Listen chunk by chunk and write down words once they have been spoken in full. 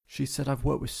She said, I've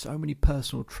worked with so many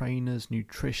personal trainers,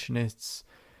 nutritionists.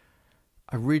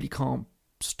 I really can't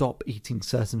stop eating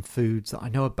certain foods that I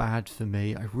know are bad for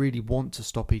me. I really want to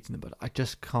stop eating them, but I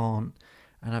just can't.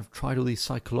 And I've tried all these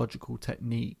psychological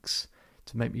techniques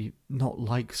to make me not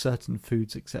like certain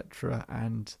foods, etc.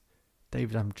 And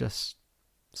David, I'm just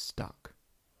stuck.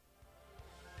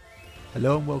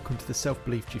 Hello and welcome to the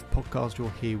Self-Belief Chief podcast.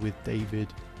 You're here with David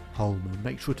Holman.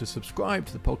 Make sure to subscribe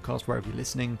to the podcast wherever you're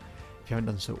listening if you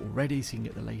haven't done so already, so you can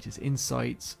get the latest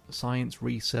insights, science,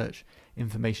 research,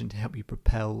 information to help you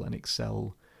propel and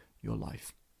excel your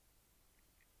life.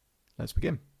 Let's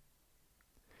begin.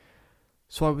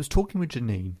 So I was talking with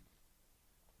Janine,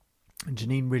 and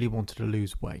Janine really wanted to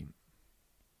lose weight.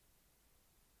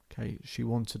 Okay, she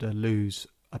wanted to lose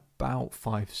about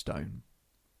 5 stone.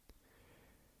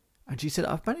 And she said,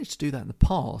 I've managed to do that in the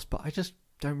past, but I just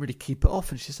don't really keep it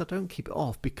off. And she said, I don't keep it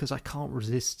off because I can't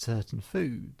resist certain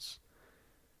foods.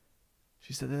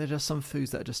 She said, there are just some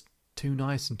foods that are just too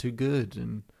nice and too good,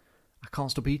 and I can't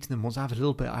stop eating them. Once I have a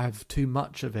little bit, I have too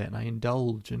much of it, and I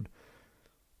indulge. And,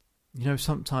 you know,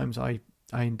 sometimes I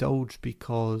indulge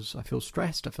because I feel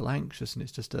stressed, I feel anxious, and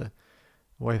it's just a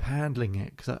way of handling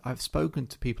it. Because I've spoken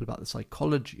to people about the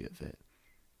psychology of it.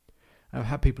 I've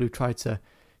had people who try to,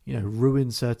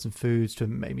 ruin certain foods to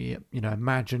maybe,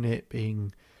 imagine it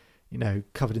being,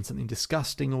 covered in something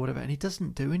disgusting or whatever. And it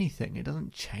doesn't do anything. It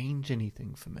doesn't change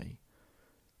anything for me.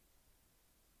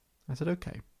 I said,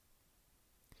 okay.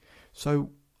 So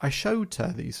I showed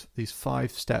her these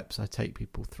 5 steps I take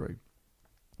people through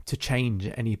to change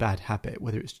any bad habit,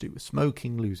 whether it's to do with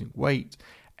smoking, losing weight,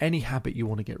 any habit you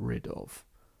want to get rid of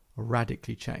or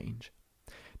radically change.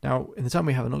 Now, in the time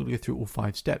we have, I'm not going to go through all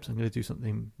 5 steps. I'm going to do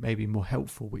something maybe more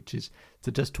helpful, which is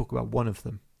to just talk about one of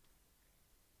them.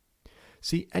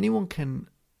 See, anyone can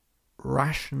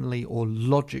rationally or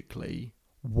logically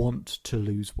want to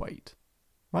lose weight,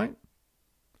 right?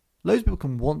 Loads of people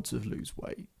can want to lose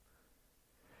weight.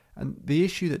 And the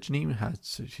issue that Janine had,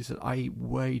 so she said, I eat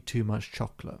way too much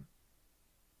chocolate,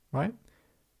 right?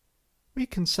 We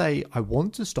can say, I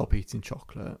want to stop eating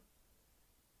chocolate,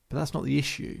 but that's not the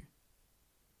issue.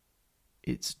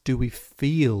 It's, do we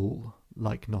feel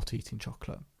like not eating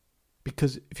chocolate?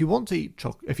 Because if you want to eat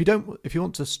chocolate, if you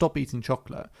want to stop eating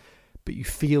chocolate, but you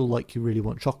feel like you really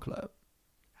want chocolate,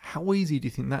 how easy do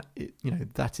you think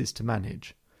that is to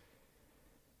manage?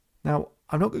 Now,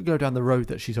 I'm not going to go down the road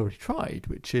that she's already tried,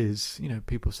 which is,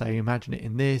 people say, imagine it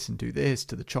in this and do this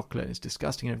to the chocolate, and it's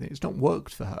disgusting and everything. It's not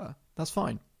worked for her. That's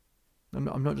fine.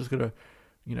 I'm not just going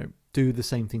to, do the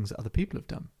same things that other people have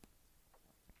done.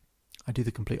 I do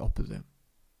the complete opposite.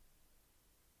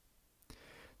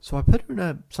 So I put her in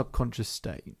a subconscious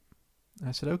state. And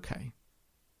I said, okay.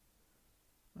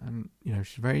 And,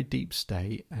 she's a very deep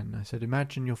state. And I said,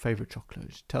 imagine your favourite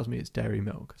chocolate. She tells me it's dairy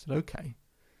milk. I said, okay.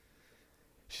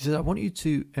 She said, I want you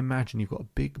to imagine you've got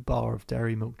a big bar of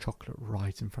dairy milk chocolate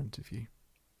right in front of you.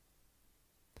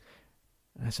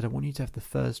 And I said, I want you to have the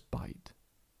first bite.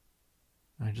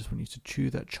 And I just want you to chew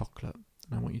that chocolate.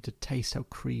 And I want you to taste how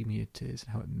creamy it is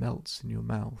and how it melts in your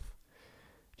mouth.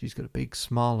 She's got a big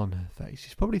smile on her face.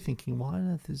 She's probably thinking, why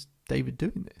on earth is David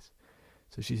doing this?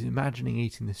 So she's imagining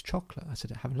eating this chocolate. I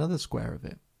said, have another square of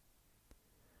it.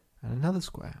 And another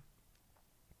square.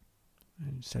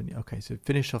 And said, okay, so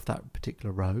finish off that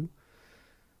particular row.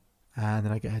 And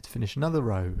then I get her to finish another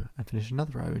row and finish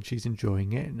another row. And she's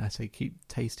enjoying it. And I say, keep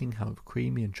tasting how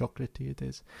creamy and chocolatey it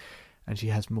is. And she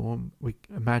has more. We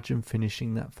imagine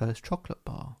finishing that first chocolate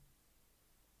bar.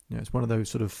 It's one of those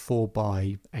sort of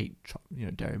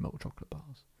 4x8, dairy milk chocolate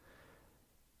bars.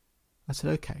 I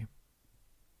said, okay.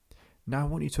 Now I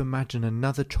want you to imagine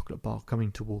another chocolate bar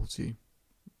coming towards you.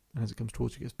 And as it comes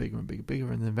towards you, it gets bigger and bigger and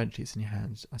bigger, and then eventually it's in your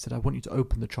hands. I said, I want you to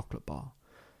open the chocolate bar.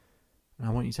 And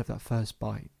I want you to have that first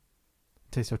bite.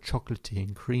 Taste how chocolatey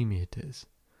and creamy it is.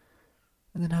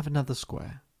 And then have another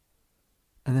square.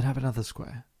 And then have another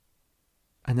square.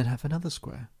 And then have another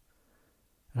square.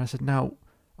 And I said, now,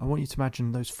 I want you to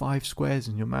imagine those 5 squares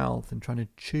in your mouth and trying to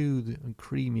chew and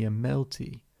creamy and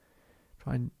melty.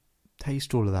 Try and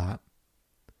taste all of that.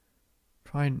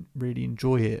 Try and really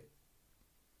enjoy it.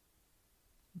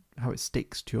 How it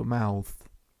sticks to your mouth.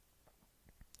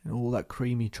 And all that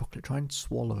creamy chocolate. Try and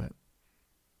swallow it.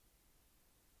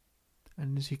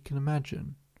 And as you can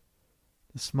imagine,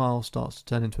 the smile starts to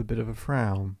turn into a bit of a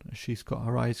frown. As she's got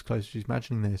her eyes closed, she's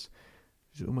imagining this.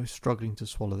 She's almost struggling to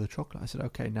swallow the chocolate. I said,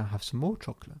 okay, now have some more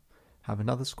chocolate. Have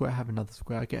another square, have another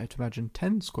square. I get her to imagine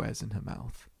 10 squares in her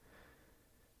mouth.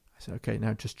 I said, okay,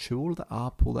 now just chew all that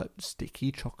up, all that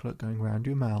sticky chocolate going around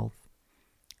your mouth.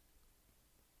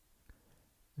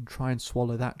 And try and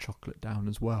swallow that chocolate down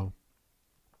as well.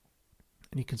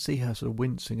 And you can see her sort of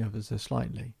wincing ever so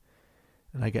slightly.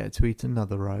 And I get her to eat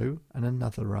another row, and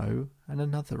another row, and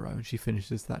another row, and she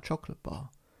finishes that chocolate bar.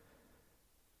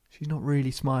 She's not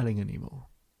really smiling anymore.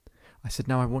 I said,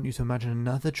 now I want you to imagine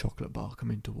another chocolate bar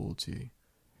coming towards you.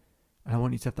 And I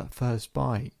want you to have that first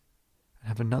bite, and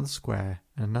have another square,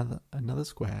 and another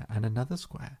square, and another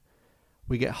square.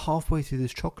 We get halfway through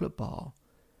this chocolate bar,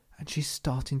 and she's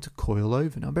starting to coil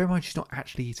over. Now, bear in mind, she's not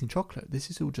actually eating chocolate.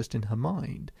 This is all just in her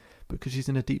mind. Because she's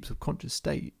in a deep subconscious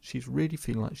state, she's really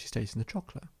feeling like she's tasting the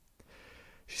chocolate.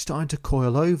 She's starting to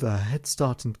coil over. Her head's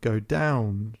starting to go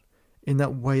down in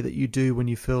that way that you do when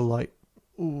you feel like,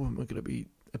 oh, am I going to be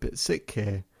a bit sick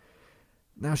here?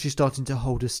 Now she's starting to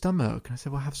hold her stomach. And I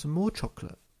said, well, have some more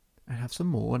chocolate. And have some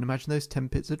more. And imagine those 10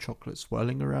 bits of chocolate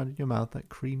swirling around in your mouth, that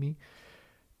creamy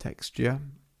texture.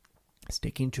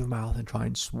 Stick into your mouth and try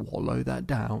and swallow that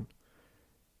down.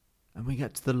 And we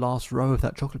get to the last row of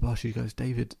that chocolate bar. She goes,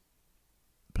 David,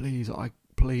 please, I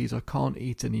can't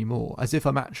eat anymore. As if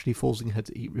I'm actually forcing her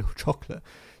to eat real chocolate.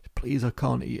 Please, I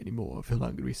can't eat anymore. I feel like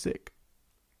I'm going to be sick.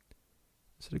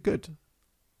 I said, good.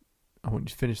 I want you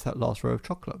to finish that last row of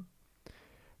chocolate.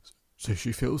 So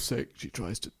she feels sick. She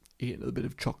tries to eat another bit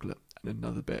of chocolate and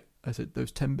another bit. I said,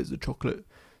 those 10 bits of chocolate,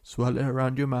 swirl it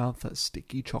around your mouth, that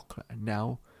sticky chocolate, and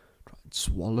now try and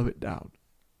swallow it down.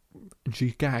 And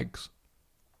she gags.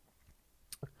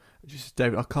 She says,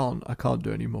 David, I can't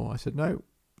do any more. I said, no,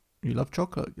 you love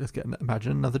chocolate.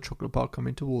 Imagine another chocolate bar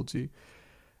coming towards you.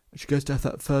 And she goes to have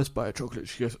that first bite of chocolate.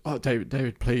 She goes, oh,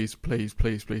 David, please,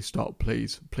 stop,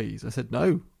 please. I said,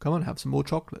 no, come on, have some more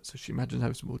chocolate. So she imagines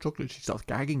having some more chocolate. She starts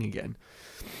gagging again.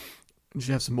 And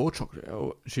she has some more chocolate.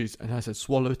 And I said,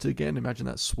 swallow it again. Imagine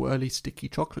that swirly, sticky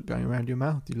chocolate going around your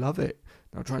mouth. You love it.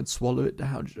 Now try and swallow it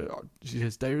down. She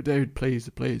says, David, please,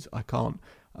 I can't.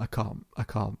 I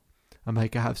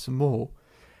make her have some more.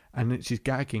 And then she's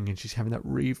gagging and she's having that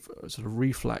sort of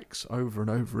reflex over and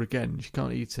over again. She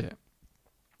can't eat it.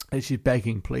 And she's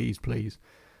begging, please.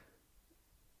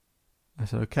 I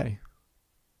said, okay.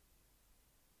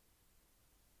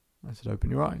 I said, open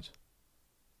your eyes.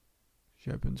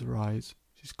 She opens her eyes.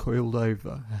 She's coiled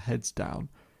over. Her head's down.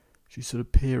 She's sort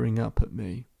of peering up at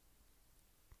me.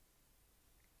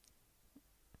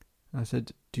 And I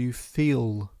said, do you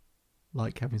feel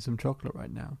like having some chocolate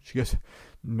right now? She goes,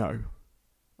 no,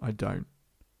 I don't.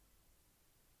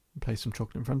 I placed some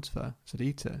chocolate in front of her. I said,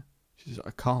 eat it. She says,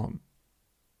 I can't.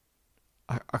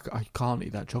 I can't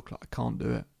eat that chocolate. I can't do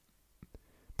it.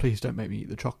 Please don't make me eat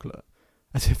the chocolate.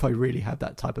 As if I really had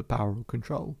that type of power or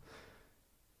control.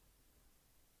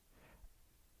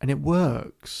 And it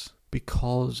works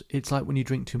because it's like when you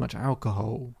drink too much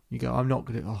alcohol. You go, I'm never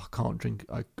going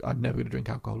to drink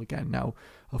alcohol again. Now,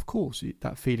 of course,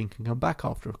 that feeling can come back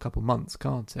after a couple of months,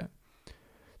 can't it?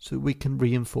 So we can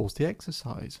reinforce the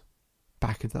exercise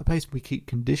back into that place. We keep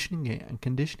conditioning it and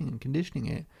conditioning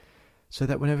it. So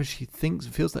that whenever she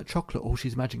feels that chocolate, all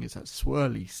she's imagining is that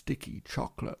swirly, sticky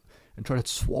chocolate and try to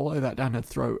swallow that down her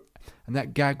throat. And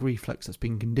that gag reflex that's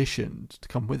been conditioned to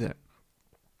come with it.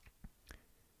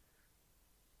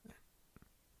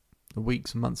 The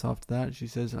weeks and months after that, she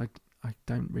says, I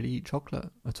don't really eat chocolate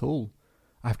at all.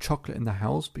 I have chocolate in the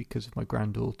house because of my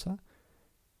granddaughter.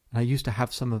 And I used to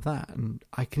have some of that. And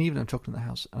I can even have chocolate in the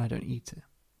house and I don't eat it.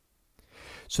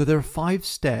 So there are 5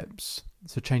 steps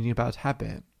to changing a bad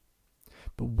habit.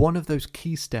 But one of those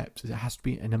key steps is you have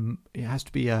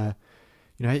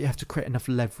to create enough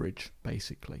leverage,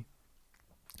 basically.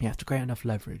 You have to create enough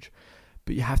leverage.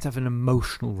 But you have to have an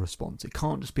emotional response. It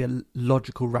can't just be a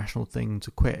logical, rational thing to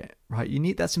quit, right?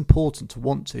 That's important to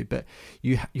want to, but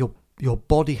your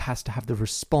body has to have the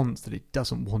response that it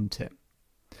doesn't want it.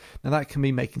 Now that can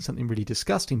be making something really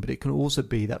disgusting, but it can also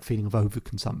be that feeling of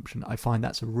overconsumption. I find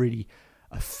that's a really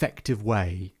effective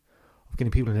way of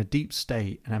getting people in a deep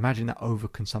state, and I imagine that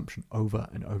overconsumption over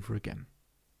and over again.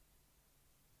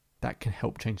 That can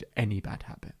help change any bad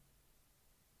habit.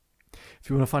 If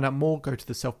you want to find out more, go to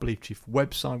the Self-Belief Chief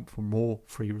website for more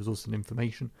free resources and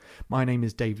information. My name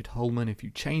is David Holman. If you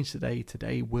change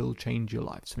today will change your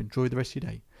life. So enjoy the rest of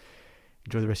your day.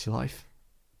 Enjoy the rest of your life.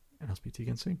 And I'll speak to you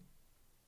again soon.